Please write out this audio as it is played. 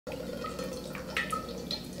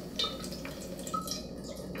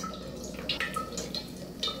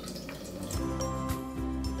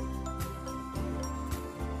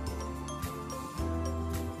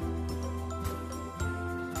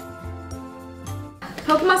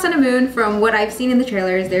Pokemon Sun and Moon, from what I've seen in the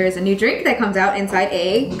trailers, there is a new drink that comes out inside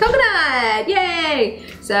a coconut! Yay!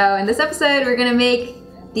 So in this episode, we're gonna make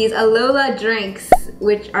these Alola drinks,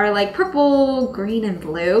 which are like purple, green, and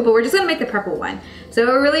blue, but we're just gonna make the purple one. So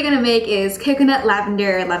what we're really gonna make is coconut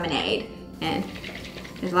lavender lemonade. And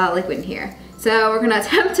there's a lot of liquid in here. So we're gonna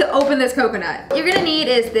attempt to open this coconut. What you're gonna need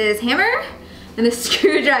is this hammer and this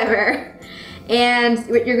screwdriver. And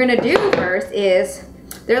what you're gonna do first is,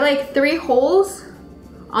 there are like 3 holes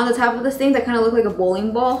on the top of this thing that kind of look like a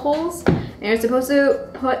bowling ball holes. And you're supposed to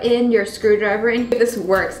put in your screwdriver in. This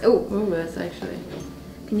works. Oh, that's actually.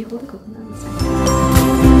 Can you hold the coconut on this side?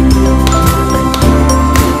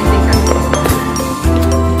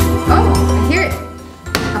 Oh, I hear it.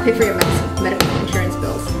 I'll pay for your medical insurance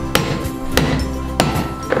bills.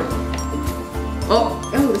 Oh,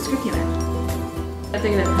 the screw came in. I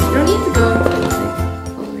think that You don't need to go.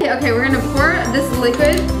 Okay, we're gonna pour this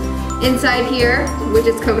liquid inside here, which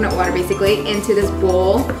is coconut water basically, into this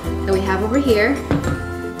bowl that we have over here.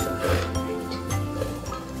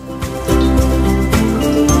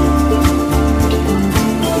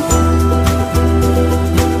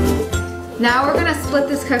 Now we're gonna split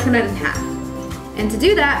this coconut in half. And to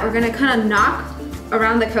do that, we're gonna kind of knock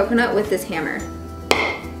around the coconut with this hammer.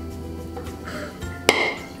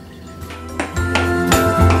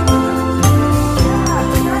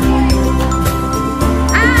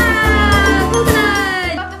 Ah,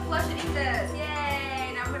 coconut! I'm about to flush and eat this.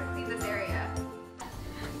 Yay! Now I'm gonna clean this area.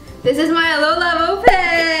 This is my Alola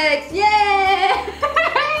Vulpix! Yay!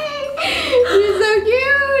 She's so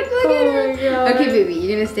cute! Look at her! God. Okay, baby,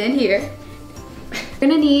 you're gonna stand here. You're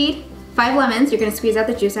gonna need 5 lemons. You're gonna squeeze out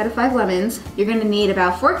the juice out of 5 lemons. You're gonna need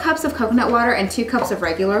about 4 cups of coconut water and 2 cups of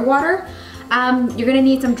regular water. You're gonna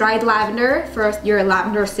need some dried lavender for your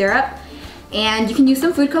lavender syrup. And you can use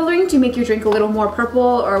some food coloring to make your drink a little more purple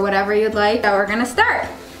or whatever you'd like. So we're gonna start.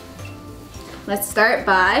 Let's start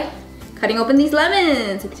by cutting open these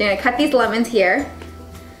lemons. You're gonna cut these lemons here.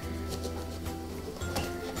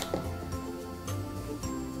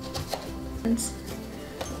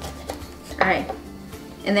 All right.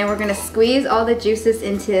 And then we're gonna squeeze all the juices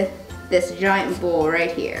into this giant bowl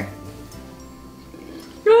right here.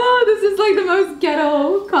 Oh, this is like the most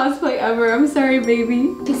ghetto cosplay ever. I'm sorry,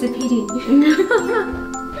 baby. Piece of PD.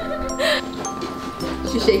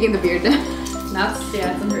 She's shaking the beard now. That's,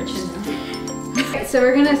 yeah, it's under her chin now. Okay, so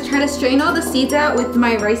we're gonna try to strain all the seeds out with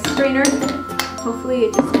my rice strainer. Hopefully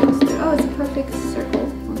it just goes through. Oh, it's a perfect circle.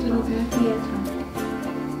 Okay. Yeah.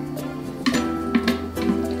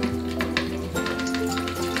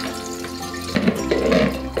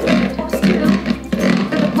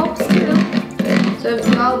 So if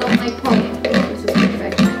y'all don't like pulp, this is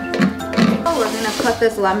perfect. Oh, we're gonna put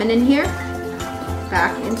this lemon in here,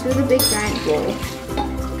 back into the big giant bowl.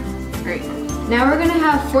 Alright, now we're gonna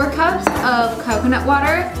have 4 cups of coconut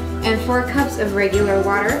water and 4 cups of regular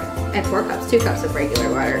water, and 2 cups of regular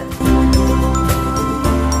water.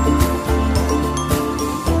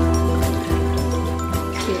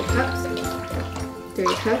 2 cups, 3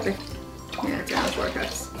 cups, yeah, it's around 4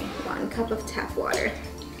 cups. 1 cup of tap water.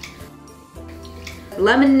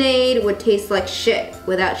 Lemonade would taste like shit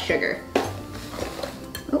without sugar.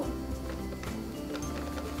 Oh.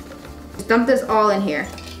 Just dump this all in here.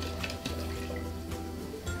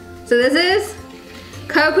 So this is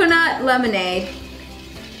coconut lemonade.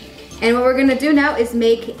 And what we're gonna do now is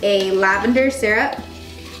make a lavender syrup.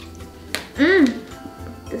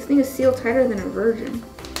 This thing is sealed tighter than a virgin.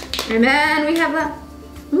 And then we have that.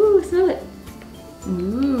 Ooh, smell it.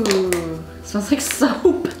 Ooh, smells like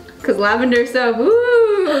soap. Cause lavender soap,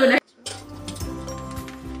 ooh!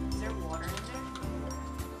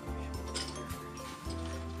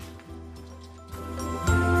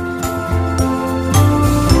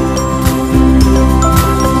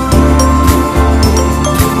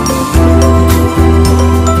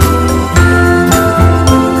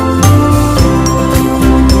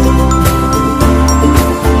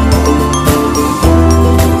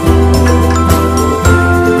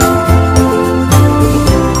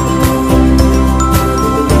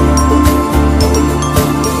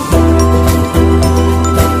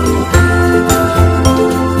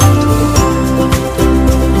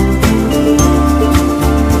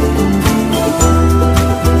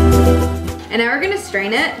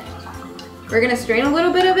 We're gonna strain a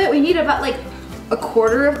little bit of it. We need about like a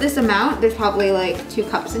quarter of this amount. There's probably like 2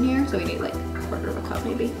 cups in here, so we need like a quarter of a cup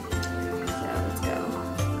maybe. So let's go.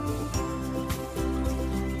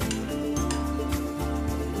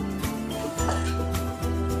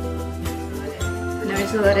 Now we're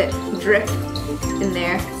just gonna let it drip in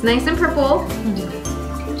there. It's nice and purple.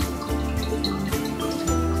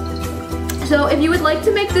 So if you would like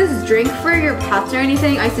to make this drink for your pets or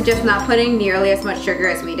anything, I suggest not putting nearly as much sugar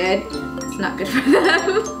as we did. It's not good for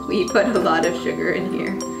them. We put a lot of sugar in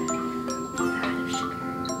here.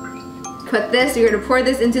 Put this, you're gonna pour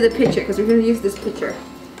this into the pitcher because we're gonna use this pitcher.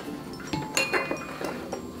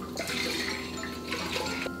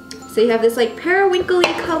 So you have this like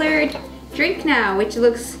periwinkly colored drink now, which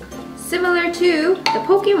looks similar to the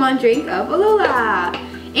Pokemon drink of Alola.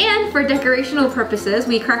 And for decorational purposes,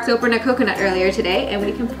 we cracked open a coconut earlier today and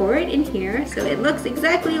we can pour it in here so it looks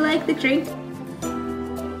exactly like the drink